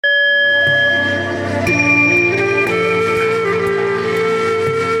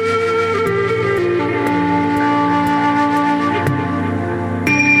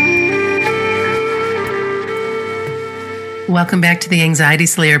Welcome back to the Anxiety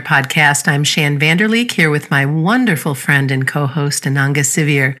Slayer podcast. I'm Shan Vanderleek here with my wonderful friend and co-host Ananga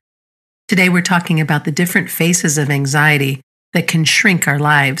Sivir. Today we're talking about the different faces of anxiety that can shrink our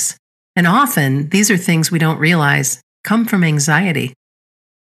lives. And often these are things we don't realize come from anxiety.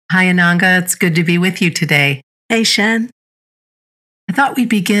 Hi Ananga, it's good to be with you today. Hey Shan. I thought we'd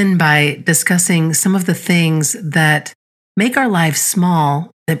begin by discussing some of the things that make our lives small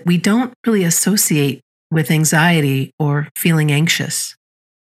that we don't really associate with anxiety or feeling anxious.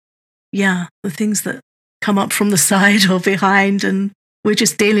 Yeah, the things that come up from the side or behind, and we're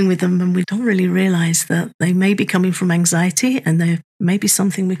just dealing with them and we don't really realize that they may be coming from anxiety and there may be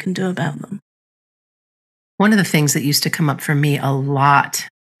something we can do about them. One of the things that used to come up for me a lot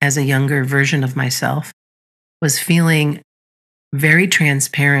as a younger version of myself was feeling very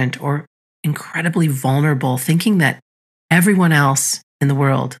transparent or incredibly vulnerable, thinking that everyone else in the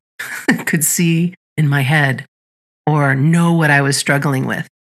world could see in my head or know what I was struggling with.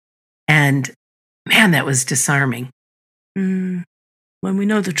 And man, that was disarming. When we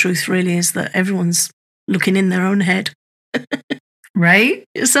know the truth really is that everyone's looking in their own head. Right?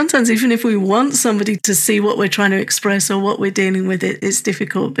 Sometimes even if we want somebody to see what we're trying to express or what we're dealing with, it's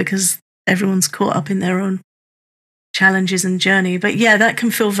difficult because everyone's caught up in their own challenges and journey. But yeah, that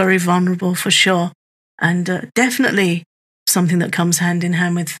can feel very vulnerable for sure. And definitely something that comes hand in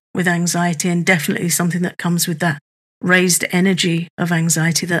hand with anxiety, and definitely something that comes with that raised energy of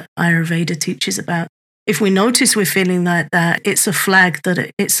anxiety that Ayurveda teaches about. If we notice we're feeling like that, it's a flag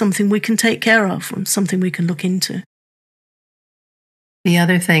that it's something we can take care of and something we can look into. The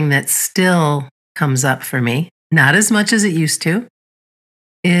other thing that still comes up for me, not as much as it used to,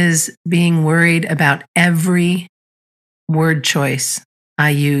 is being worried about every word choice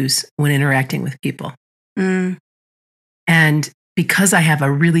I use when interacting with people. And because I have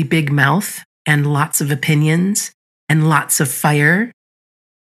a really big mouth and lots of opinions and lots of fire,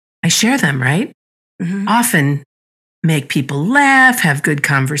 I share them, right? Often make people laugh, have good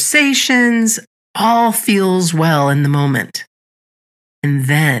conversations, all feels well in the moment. And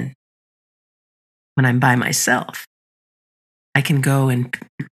then when I'm by myself, I can go and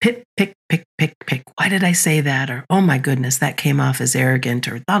pick. Why did I say that? Or, oh my goodness, that came off as arrogant,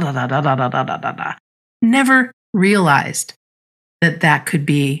 or da da da da da da da da da. Never realized that could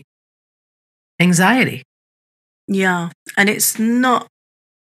be anxiety. Yeah, and it's not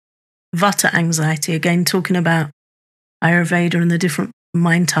Vata anxiety, again, talking about Ayurveda and the different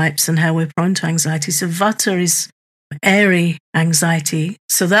mind types and how we're prone to anxiety. So Vata is airy anxiety.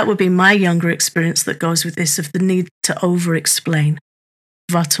 So that would be my younger experience that goes with this, of the need to over-explain.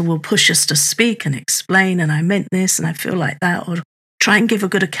 Vata will push us to speak and explain, and I meant this and I feel like that, or try and give a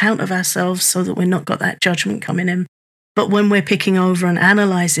good account of ourselves so that we're not got that judgment coming in. But when we're picking over and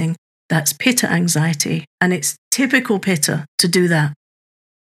analyzing, that's Pitta anxiety. And it's typical Pitta to do that.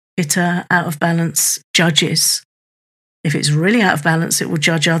 Pitta, out of balance, judges. If it's really out of balance, it will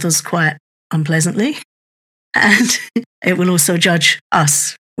judge others quite unpleasantly. And it will also judge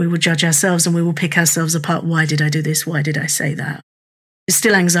us. We will judge ourselves and we will pick ourselves apart. Why did I do this? Why did I say that? It's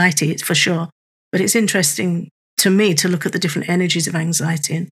still anxiety, it's for sure. But it's interesting to me to look at the different energies of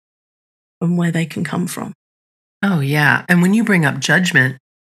anxiety and where they can come from. Oh, yeah. And when you bring up judgment,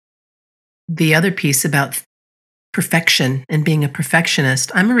 the other piece about perfection and being a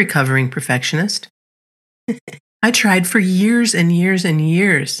perfectionist, I'm a recovering perfectionist. I tried for years and years and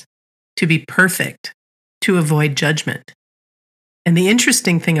years to be perfect, to avoid judgment. And the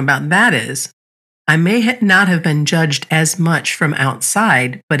interesting thing about that is, I may not have been judged as much from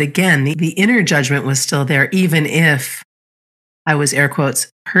outside, but again, the inner judgment was still there, even if I was, air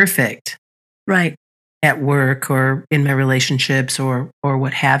quotes, perfect. Right. At work or in my relationships or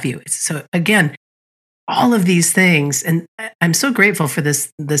what have you. So again, all of these things, and I'm so grateful for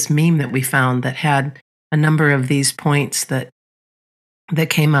this meme that we found that had a number of these points that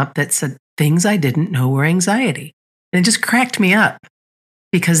came up that said things I didn't know were anxiety. And it just cracked me up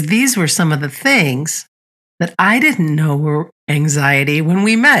because these were some of the things that I didn't know were anxiety when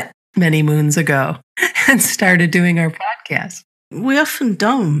we met many moons ago and started doing our podcast. We often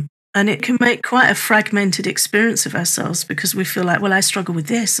don't. And it can make quite a fragmented experience of ourselves because we feel like, well, I struggle with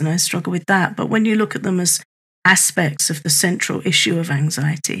this and I struggle with that. But when you look at them as aspects of the central issue of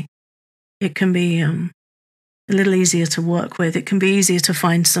anxiety, it can be a little easier to work with. It can be easier to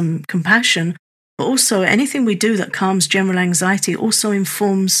find some compassion. But also anything we do that calms general anxiety also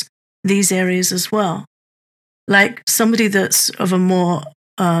informs these areas as well. Like somebody that's of a more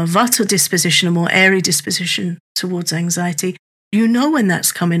Vata disposition, a more airy disposition towards anxiety, you know when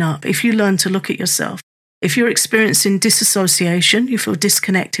that's coming up if you learn to look at yourself. If you're experiencing disassociation, you feel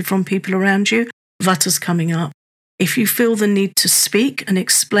disconnected from people around you, Vata's coming up. If you feel the need to speak and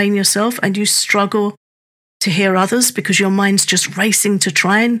explain yourself and you struggle to hear others because your mind's just racing to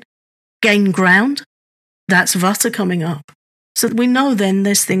try and gain ground, that's Vata coming up. So we know then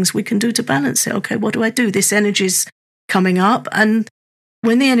there's things we can do to balance it. Okay, what do I do? This energy's coming up, and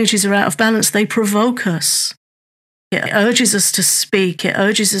when the energies are out of balance, they provoke us. It urges us to speak. It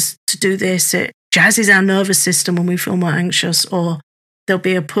urges us to do this. It jazzes our nervous system when we feel more anxious, or there'll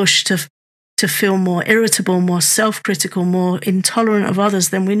be a push to feel more irritable, more self-critical, more intolerant of others.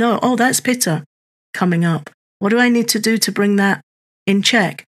 Then we know, oh, that's Pitta coming up. What do I need to do to bring that in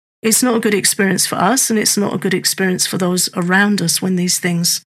check? It's not a good experience for us, and it's not a good experience for those around us when these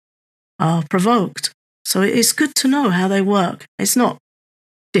things are provoked. So it's good to know how they work. It's not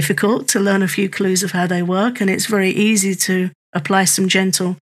difficult to learn a few clues of how they work, and it's very easy to apply some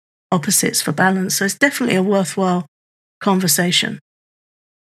gentle opposites for balance. So it's definitely a worthwhile conversation.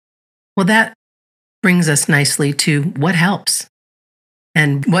 Well, that brings us nicely to what helps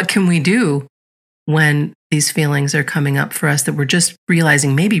and what can we do when these feelings are coming up for us that we're just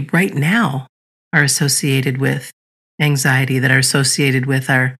realizing maybe right now are associated with anxiety, that are associated with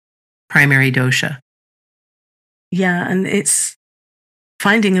our primary dosha. Yeah, and it's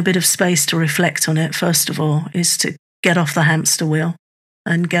finding a bit of space to reflect on it, first of all, is to get off the hamster wheel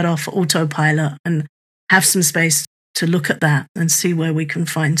and get off autopilot and have some space to look at that and see where we can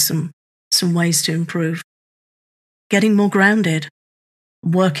find some ways to improve. Getting more grounded,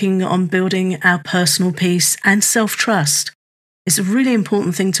 working on building our personal peace and self-trust is a really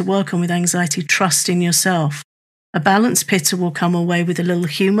important thing to work on with anxiety, trust in yourself. A balanced Pitta will come away with a little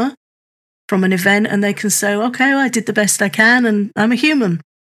humor from an event, and they can say, okay, well, I did the best I can and I'm a human.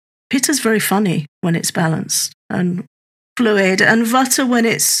 Pitta's very funny when it's balanced and fluid, and Vata, when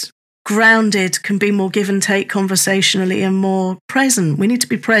it's grounded, can be more give and take conversationally and more present. We need to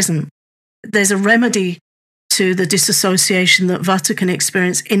be present. There's a remedy to the disassociation that Vata can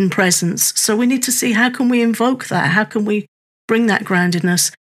experience in presence. So we need to see, how can we invoke that? How can we bring that groundedness?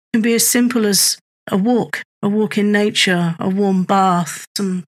 It can be as simple as a walk in nature, a warm bath,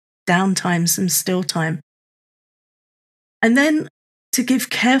 some downtime, some still time. And then to give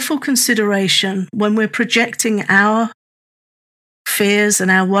careful consideration when we're projecting our fears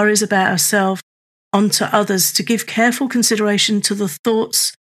and our worries about ourselves onto others, to give careful consideration to the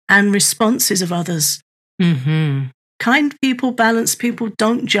thoughts and responses of others. Mm-hmm. Kind people, balanced people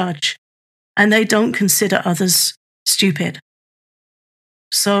don't judge, and they don't consider others stupid.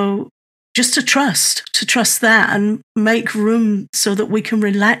 So just to trust that and make room so that we can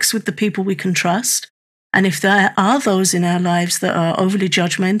relax with the people we can trust. And if there are those in our lives that are overly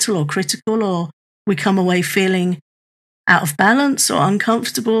judgmental or critical, or we come away feeling out of balance or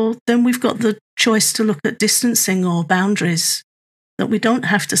uncomfortable, then we've got the choice to look at distancing or boundaries, that we don't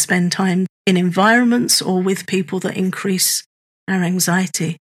have to spend time in environments or with people that increase our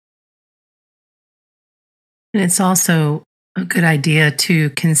anxiety. And it's also a good idea to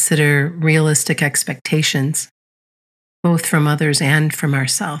consider realistic expectations, both from others and from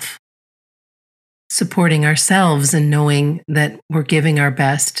ourselves. Supporting ourselves and knowing that we're giving our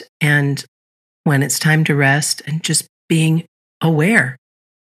best, and when it's time to rest, and just being aware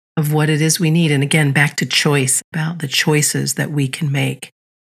of what it is we need. And again, back to choice, about the choices that we can make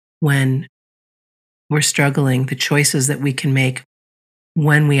when we're struggling, the choices that we can make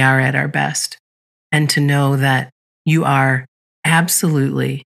when we are at our best. And to know that you are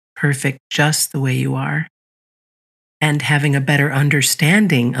absolutely perfect just the way you are, and having a better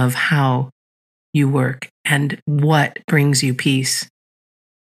understanding of how you work and what brings you peace,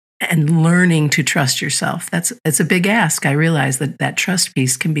 and learning to trust yourself. It's a big ask. I realize that trust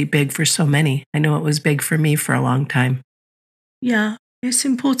piece can be big for so many. I know it was big for me for a long time. Yeah, it's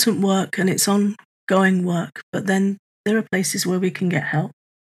important work and it's ongoing work, but then there are places where we can get help,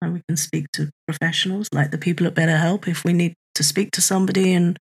 and we can speak to professionals like the people at BetterHelp if we need to speak to somebody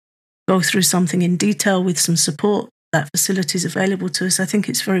and go through something in detail with some support. That facility is available to us. I think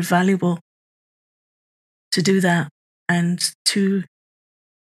it's very valuable to do that, and to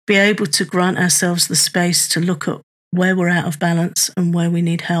be able to grant ourselves the space to look at where we're out of balance and where we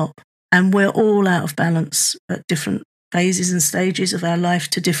need help. And we're all out of balance at different phases and stages of our life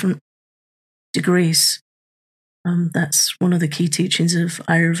to different degrees. That's one of the key teachings of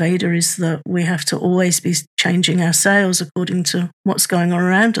Ayurveda, is that we have to always be changing our sails according to what's going on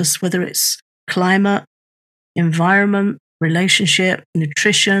around us, whether it's climate, environment, relationship,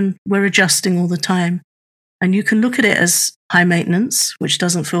 nutrition. We're adjusting all the time. And you can look at it as high maintenance, which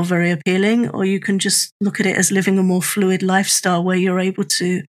doesn't feel very appealing, or you can just look at it as living a more fluid lifestyle where you're able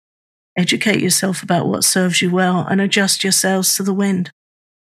to educate yourself about what serves you well and adjust your sails to the wind.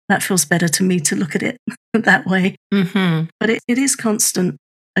 that feels better to me to look at it that way. Mm-hmm. But it is constant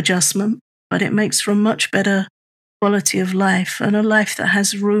adjustment, but it makes for a much better quality of life, and a life that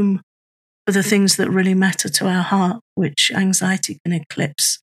has room for the things that really matter to our heart, which anxiety can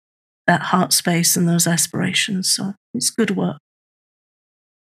eclipse that heart space and those aspirations. So it's good work.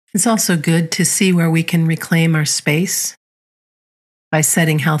 It's also good to see where we can reclaim our space by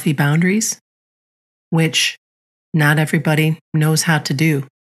setting healthy boundaries, which not everybody knows how to do.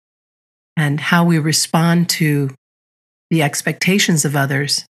 And how we respond to the expectations of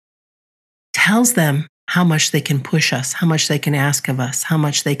others tells them how much they can push us, how much they can ask of us, how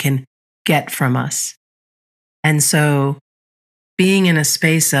much they can get from us. And so being in a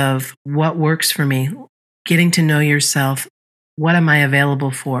space of what works for me, getting to know yourself, what am I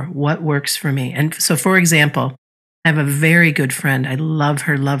available for? What works for me? And so, for example, I have a very good friend. I love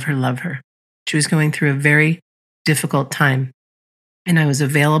her, love her, love her. She was going through a very difficult time, and I was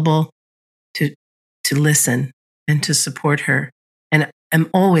available to listen and to support her. And I'm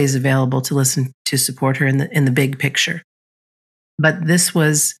always available to listen, to support her in the big picture. But this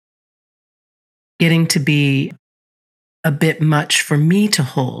was getting to be a bit much for me to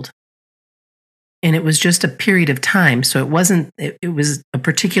hold. And it was just a period of time. So it was a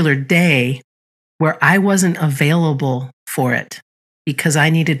particular day where I wasn't available for it because I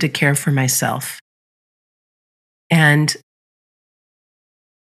needed to care for myself. And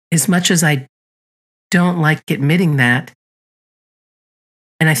as much as I don't like admitting that,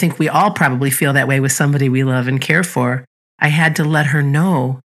 and I think we all probably feel that way with somebody we love and care for, I had to let her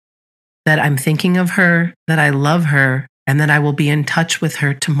know that I'm thinking of her, that I love her, and that I will be in touch with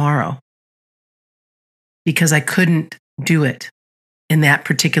her tomorrow. Because I couldn't do it in that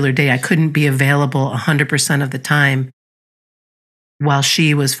particular day. I couldn't be available 100% of the time while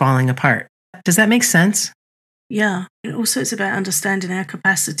she was falling apart. Does that make sense? Yeah. Also, it's about understanding our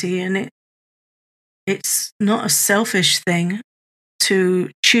capacity, and it's not a selfish thing to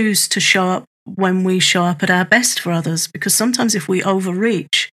choose to show up when we show up at our best for others, because sometimes if we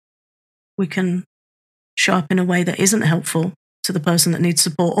overreach, we can show up in a way that isn't helpful to the person that needs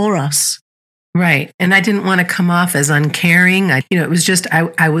support or us. Right. And I didn't want to come off as uncaring. It was just,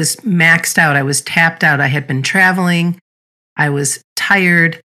 I was maxed out. I was tapped out. I had been traveling. I was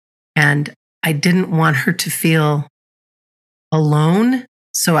tired, and I didn't want her to feel alone.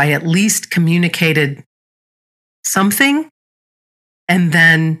 So I at least communicated something, and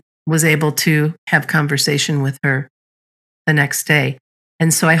then was able to have conversation with her the next day.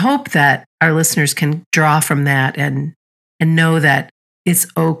 And so I hope that our listeners can draw from that and know that it's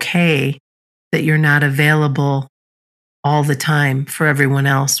okay that you're not available all the time for everyone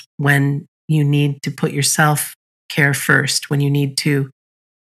else when you need to put yourself care first, when you need to,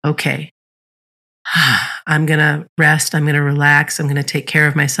 okay, I'm going to rest, I'm going to relax, I'm going to take care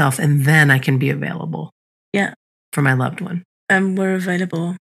of myself, and then I can be available for my loved one. And we're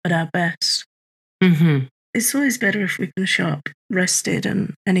available at our best. Mm-hmm. It's always better if we can show up rested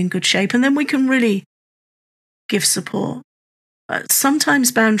and in good shape, and then we can really give support.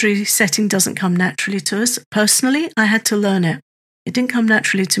 Sometimes boundary setting doesn't come naturally to us. Personally, I had to learn it. It didn't come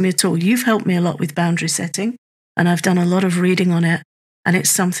naturally to me at all. You've helped me a lot with boundary setting, and I've done a lot of reading on it, and it's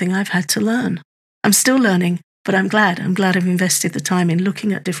something I've had to learn. I'm still learning, but I'm glad. I'm glad I've invested the time in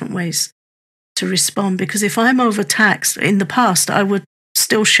looking at different ways to respond, because if I'm overtaxed, in the past, I would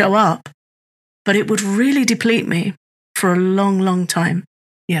still show up, but it would really deplete me for a long, long time.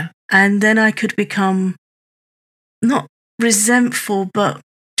 Yeah. And then I could become not resentful, but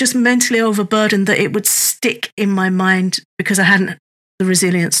just mentally overburdened, that it would stick in my mind because I hadn't the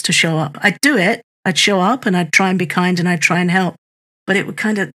resilience to show up. I'd do it. I'd show up and I'd try and be kind and I'd try and help, but it would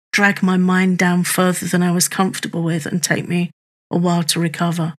kind of drag my mind down further than I was comfortable with and take me a while to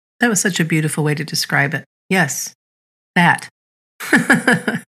recover. That was such a beautiful way to describe it. Yes, that.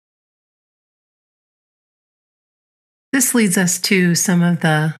 This leads us to some of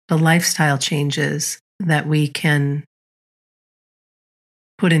the lifestyle changes that we can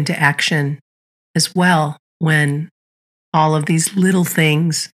put into action as well when all of these little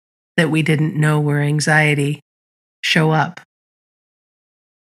things that we didn't know were anxiety show up.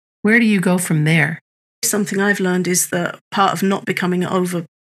 Where do you go from there? Something I've learned is that part of not becoming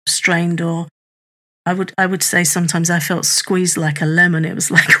overstrained, or I would say sometimes I felt squeezed like a lemon. It was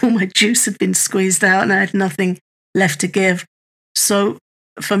like all my juice had been squeezed out and I had nothing left to give. So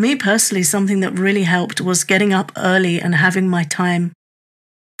for me personally, something that really helped was getting up early and having my time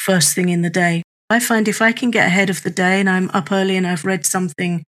first thing in the day. I find if I can get ahead of the day and I'm up early and I've read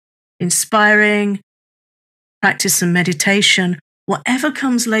something inspiring, practice some meditation, whatever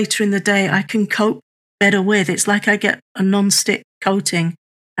comes later in the day, I can cope better with. It's like I get a non-stick coating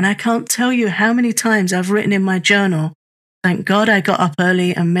And I can't tell you how many times I've written in my journal, thank God I got up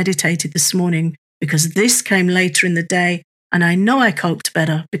early and meditated this morning because this came later in the day. And I know I coped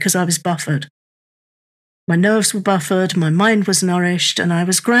better because I was buffered. My nerves were buffered, my mind was nourished, and I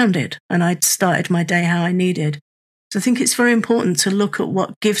was grounded. And I'd started my day how I needed. So I think it's very important to look at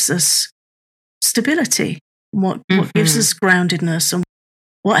what gives us stability, what gives us groundedness, and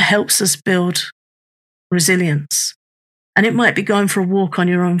what helps us build resilience. And it might be going for a walk on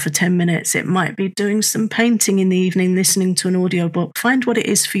your own for 10 minutes. It might be doing some painting in the evening, listening to an audiobook. Find what it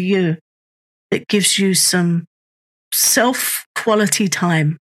is for you that gives you some self-quality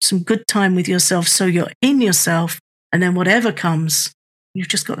time, some good time with yourself so you're in yourself, and then whatever comes, you've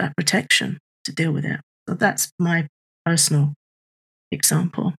just got that protection to deal with it. So that's my personal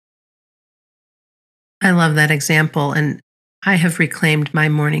example. I love that example, and I have reclaimed my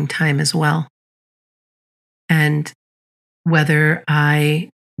morning time as well. And whether I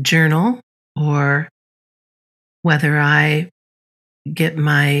journal or whether I get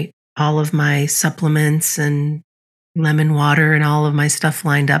all of my supplements and lemon water and all of my stuff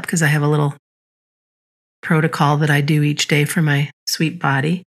lined up, because I have a little protocol that I do each day for my sweet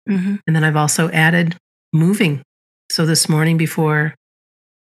body. And then I've also added moving. So this morning before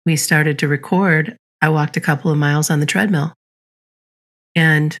we started to record, I walked a couple of miles on the treadmill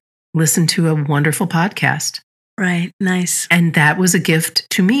and listened to a wonderful podcast. Right. Nice. And that was a gift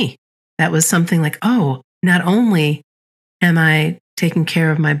to me. That was something like, oh, not only am I taking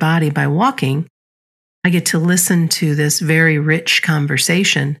care of my body by walking, I get to listen to this very rich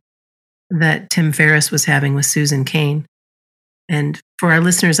conversation that Tim Ferriss was having with Susan Cain. And for our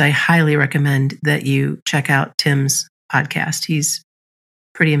listeners, I highly recommend that you check out Tim's podcast. He's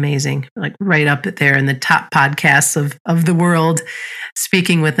pretty amazing, like right up there in the top podcasts of the world,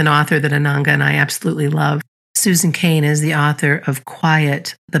 speaking with an author that Ananga and I absolutely love. Susan Cain is the author of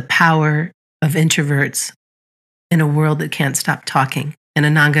Quiet, The Power of Introverts in a World That Can't Stop Talking. And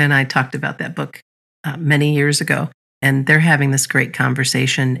Ananga and I talked about that book many years ago. And they're having this great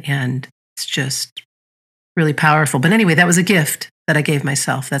conversation, and it's just really powerful. But anyway, that was a gift that I gave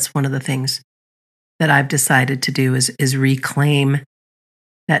myself. That's one of the things that I've decided to do is reclaim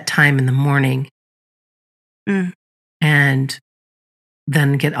that time in the morning and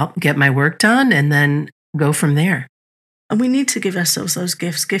then get my work done and then go from there. And we need to give ourselves those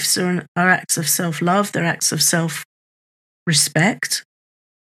gifts. Gifts are acts of self-love. They're acts of self-respect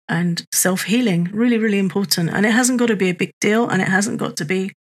and self-healing. Really, really important. And it hasn't got to be a big deal, and it hasn't got to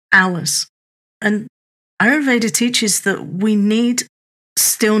be hours. And Ayurveda teaches that we need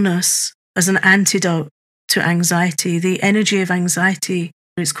stillness as an antidote to anxiety. The energy of anxiety,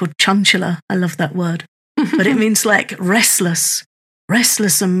 it's called chanchala. I love that word. But it means like restless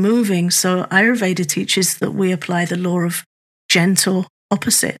and moving. So Ayurveda teaches that we apply the law of gentle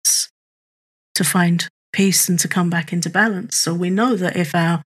opposites to find peace and to come back into balance. So we know that if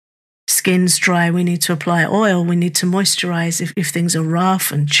our skin's dry, we need to apply oil, we need to moisturize. If things are rough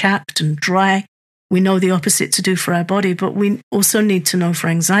and chapped and dry, we know the opposite to do for our body, but we also need to know for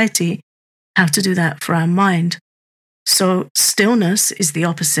anxiety how to do that for our mind. So stillness is the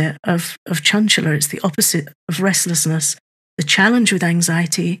opposite of chanchala. It's the opposite of restlessness. The challenge with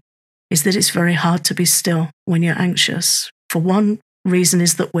anxiety is that it's very hard to be still when you're anxious. For one reason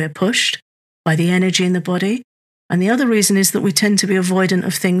is that we're pushed by the energy in the body. And the other reason is that we tend to be avoidant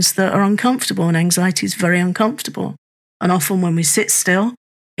of things that are uncomfortable, and anxiety is very uncomfortable. And often when we sit still,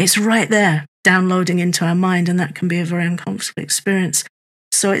 it's right there downloading into our mind, and that can be a very uncomfortable experience.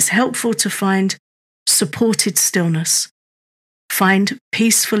 So it's helpful to find supported stillness, find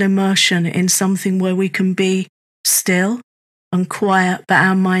peaceful immersion in something where we can be still and quiet, but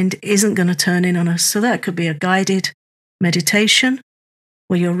our mind isn't going to turn in on us. So that could be a guided meditation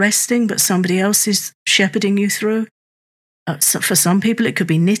where you're resting, but somebody else is shepherding you through. So for some people, it could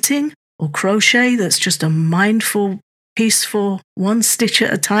be knitting or crochet. That's just a mindful, peaceful, one stitch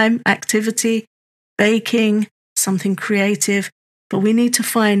at a time activity, baking, something creative. But we need to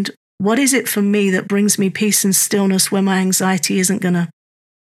find, what is it for me that brings me peace and stillness where my anxiety isn't going to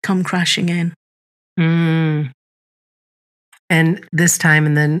come crashing in? And this time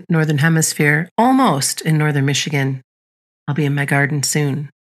in the Northern Hemisphere, almost in Northern Michigan, I'll be in my garden soon.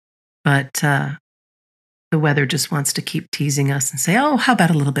 But the weather just wants to keep teasing us and say, oh, how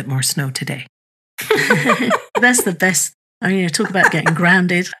about a little bit more snow today? That's the best. I mean, talk about getting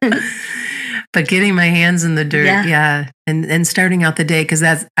grounded. But getting my hands in the dirt, yeah. And starting out the day, because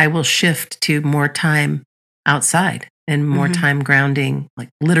I will shift to more time outside and more time grounding, like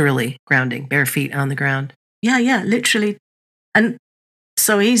literally grounding, bare feet on the ground. Yeah, literally. And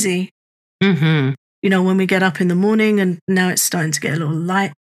so easy. You know, when we get up in the morning, and now it's starting to get a little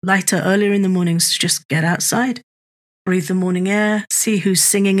light, lighter earlier in the mornings to just get outside, breathe the morning air, see who's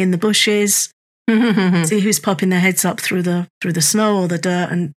singing in the bushes, see who's popping their heads up through the snow or the dirt,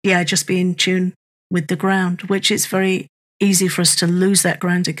 and just be in tune with the ground, which it's very easy for us to lose that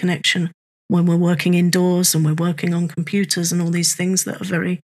grounded connection when we're working indoors and we're working on computers and all these things that are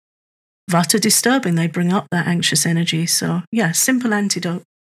very Vata disturbing. They bring up that anxious energy. So simple antidote.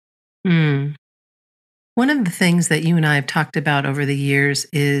 One of the things that you and I have talked about over the years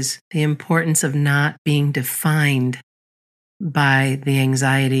is the importance of not being defined by the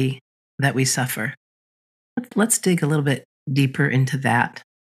anxiety that we suffer. Let's dig a little bit deeper into that.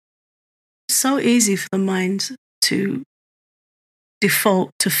 It's so easy for the mind to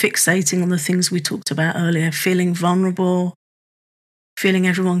default to fixating on the things we talked about earlier, feeling vulnerable, feeling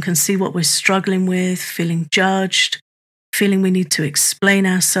everyone can see what we're struggling with, feeling judged, feeling we need to explain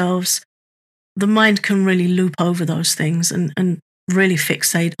ourselves. The mind can really loop over those things and really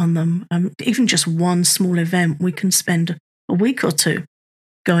fixate on them. Even just one small event, we can spend a week or two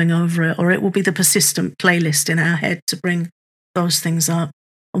going over it, or it will be the persistent playlist in our head to bring those things up.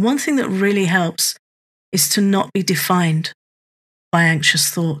 And one thing that really helps is to not be defined by anxious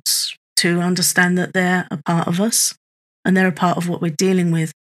thoughts, to understand that they're a part of us and they're a part of what we're dealing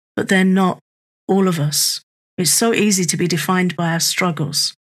with, but they're not all of us. It's so easy to be defined by our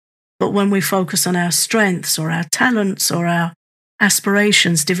struggles. But when we focus on our strengths or our talents or our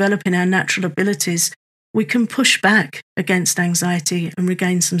aspirations, developing our natural abilities, we can push back against anxiety and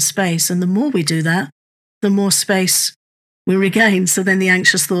regain some space. And the more we do that, the more space we regain. So then the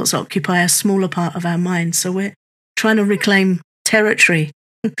anxious thoughts occupy a smaller part of our mind. So we're trying to reclaim territory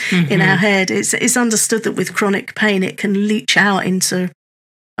in our head. It's understood that with chronic pain, it can leach out into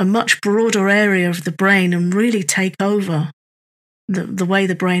a much broader area of the brain and really take over the way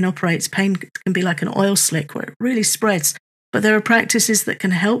the brain operates. Pain can be like an oil slick where it really spreads. But there are practices that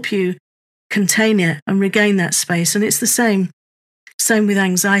can help you contain it and regain that space. And it's the same with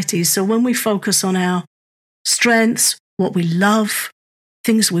anxiety. So when we focus on our strengths, what we love,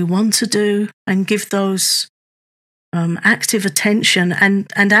 things we want to do, and give those active attention and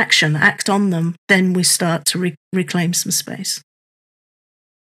act on them, then we start to reclaim some space.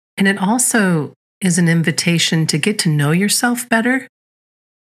 And it also is an invitation to get to know yourself better.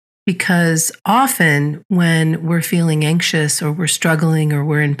 Because often when we're feeling anxious or we're struggling or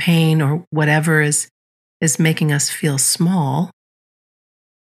we're in pain or whatever is making us feel small,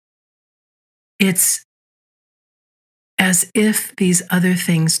 it's as if these other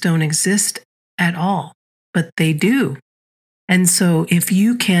things don't exist at all, but they do. And so if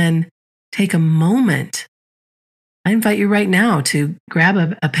you can take a moment, I invite you right now to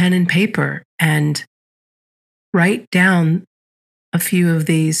grab a pen and paper and write down a few of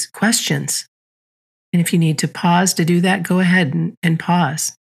these questions. And if you need to pause to do that, go ahead and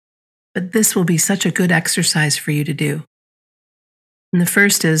pause. But this will be such a good exercise for you to do. And the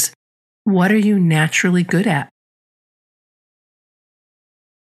first is, what are you naturally good at?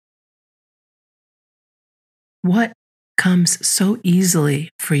 What comes so easily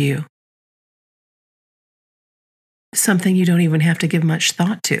for you? Something you don't even have to give much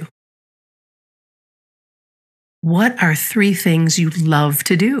thought to. What are 3 things you love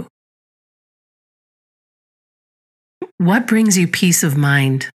to do? What brings you peace of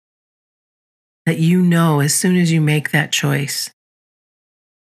mind that you know as soon as you make that choice,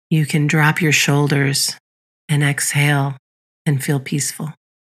 you can drop your shoulders and exhale and feel peaceful?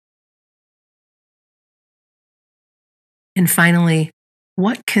 And finally,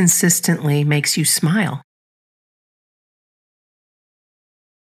 what consistently makes you smile?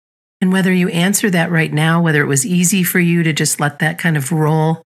 And whether you answer that right now, whether it was easy for you to just let that kind of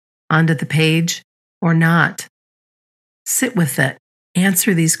roll onto the page or not, sit with it,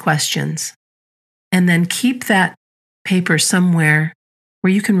 answer these questions, and then keep that paper somewhere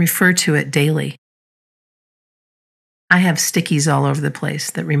where you can refer to it daily. I have stickies all over the place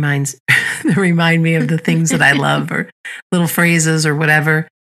that remind me of the things that I love or little phrases or whatever.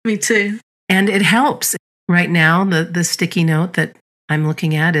 Me too. And it helps. Right now, the sticky note that I'm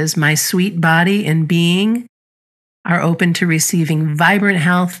looking at is, my sweet body and being are open to receiving vibrant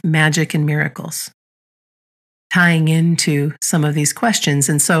health, magic, and miracles, tying into some of these questions.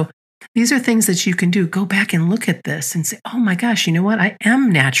 And so these are things that you can do. Go back and look at this and say, oh my gosh, you know what? I am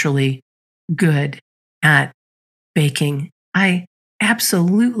naturally good at baking. I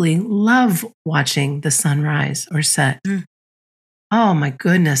absolutely love watching the sunrise or set. Oh my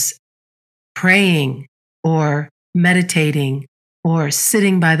goodness, praying or meditating or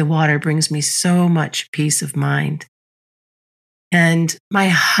sitting by the water brings me so much peace of mind. And my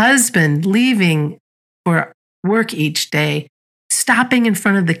husband leaving for work each day stopping in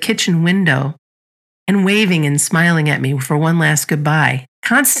front of the kitchen window and waving and smiling at me for one last goodbye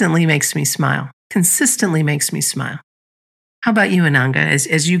constantly makes me smile, consistently makes me smile. How about you, Ananga,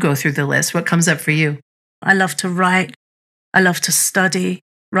 as you go through the list? What comes up for you? I love to write. I love to study.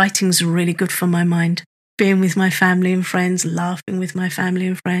 Writing's really good for my mind. Being with my family and friends, laughing with my family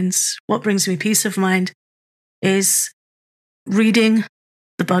and friends. What brings me peace of mind is reading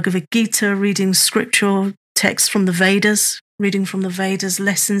the Bhagavad Gita, reading scriptural texts from the Vedas, reading from the Vedas,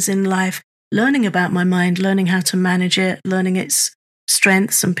 lessons in life, learning about my mind, learning how to manage it, learning its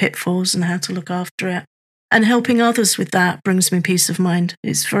strengths and pitfalls and how to look after it. And helping others with that brings me peace of mind.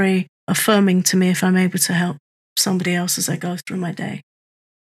 It's very affirming to me if I'm able to help somebody else as I go through my day.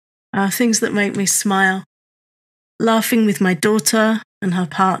 Things that make me smile. Laughing with my daughter and her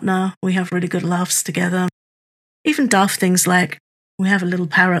partner. We have really good laughs together. Even daft things like we have a little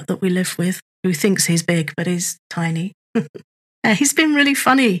parrot that we live with who thinks he's big, but he's tiny. He's been really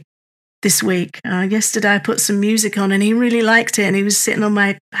funny this week. Yesterday I put some music on and he really liked it, and he was sitting on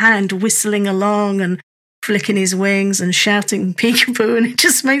my hand whistling along and flicking his wings and shouting peekaboo, and it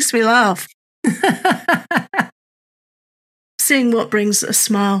just makes me laugh. Seeing what brings a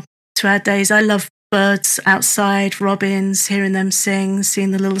smile to our days. I love birds outside, robins, hearing them sing, seeing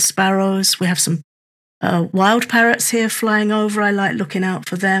the little sparrows. We have some wild parrots here flying over. I like looking out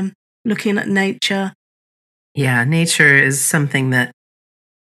for them, looking at nature. Yeah, nature is something that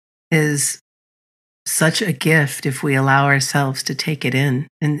is such a gift if we allow ourselves to take it in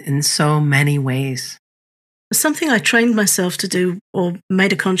so many ways. Something I trained myself to do, or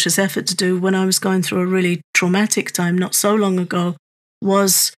made a conscious effort to do when I was going through a really traumatic time not so long ago,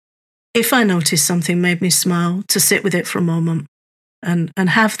 was if I noticed something made me smile, to sit with it for a moment and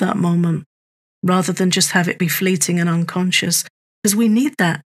have that moment rather than just have it be fleeting and unconscious, because we need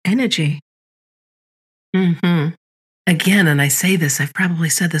that energy. Mm-hmm. Again, and I say this, I've probably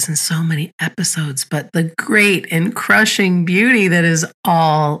said this in so many episodes, but the great and crushing beauty that is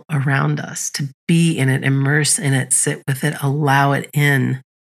all around us, to be in it, immerse in it, sit with it, allow it in.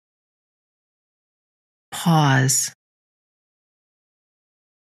 Pause.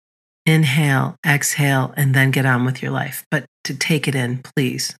 Inhale, exhale, and then get on with your life. But to take it in,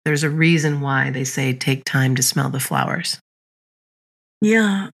 please. There's a reason why they say take time to smell the flowers.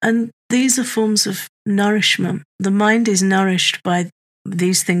 Yeah, and these are forms of nourishment. The mind is nourished by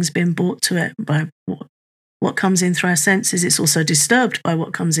these things being brought to it, by what comes in through our senses. It's also disturbed by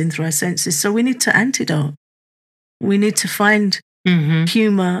what comes in through our senses. So we need to antidote. We need to find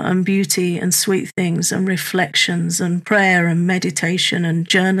humor and beauty and sweet things and reflections and prayer and meditation and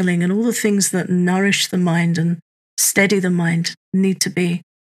journaling and all the things that nourish the mind and steady the mind need to be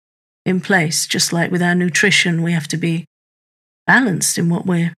in place. Just like with our nutrition, we have to be balanced in what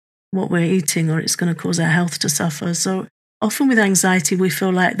we're eating, or it's going to cause our health to suffer. So often with anxiety, we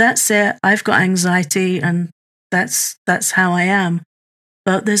feel like that's it. I've got anxiety, and that's how I am.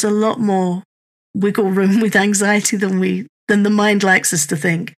 But there's a lot more wiggle room with anxiety than the mind likes us to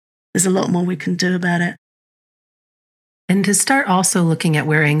think. There's a lot more we can do about it. And to start also looking at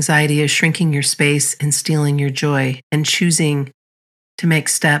where anxiety is shrinking your space and stealing your joy, and choosing to make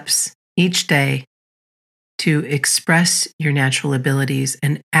steps each day to express your natural abilities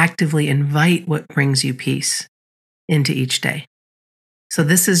and actively invite what brings you peace into each day. So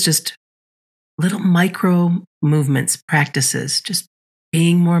this is just little micro movements, practices, just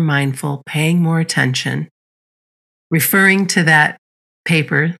being more mindful, paying more attention, referring to that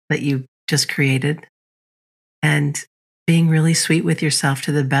paper that you just created, and being really sweet with yourself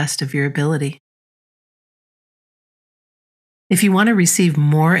to the best of your ability. If you want to receive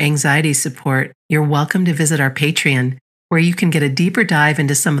more anxiety support, you're welcome to visit our Patreon, where you can get a deeper dive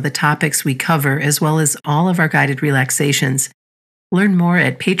into some of the topics we cover, as well as all of our guided relaxations. Learn more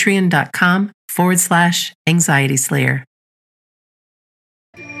at patreon.com/anxietyslayer.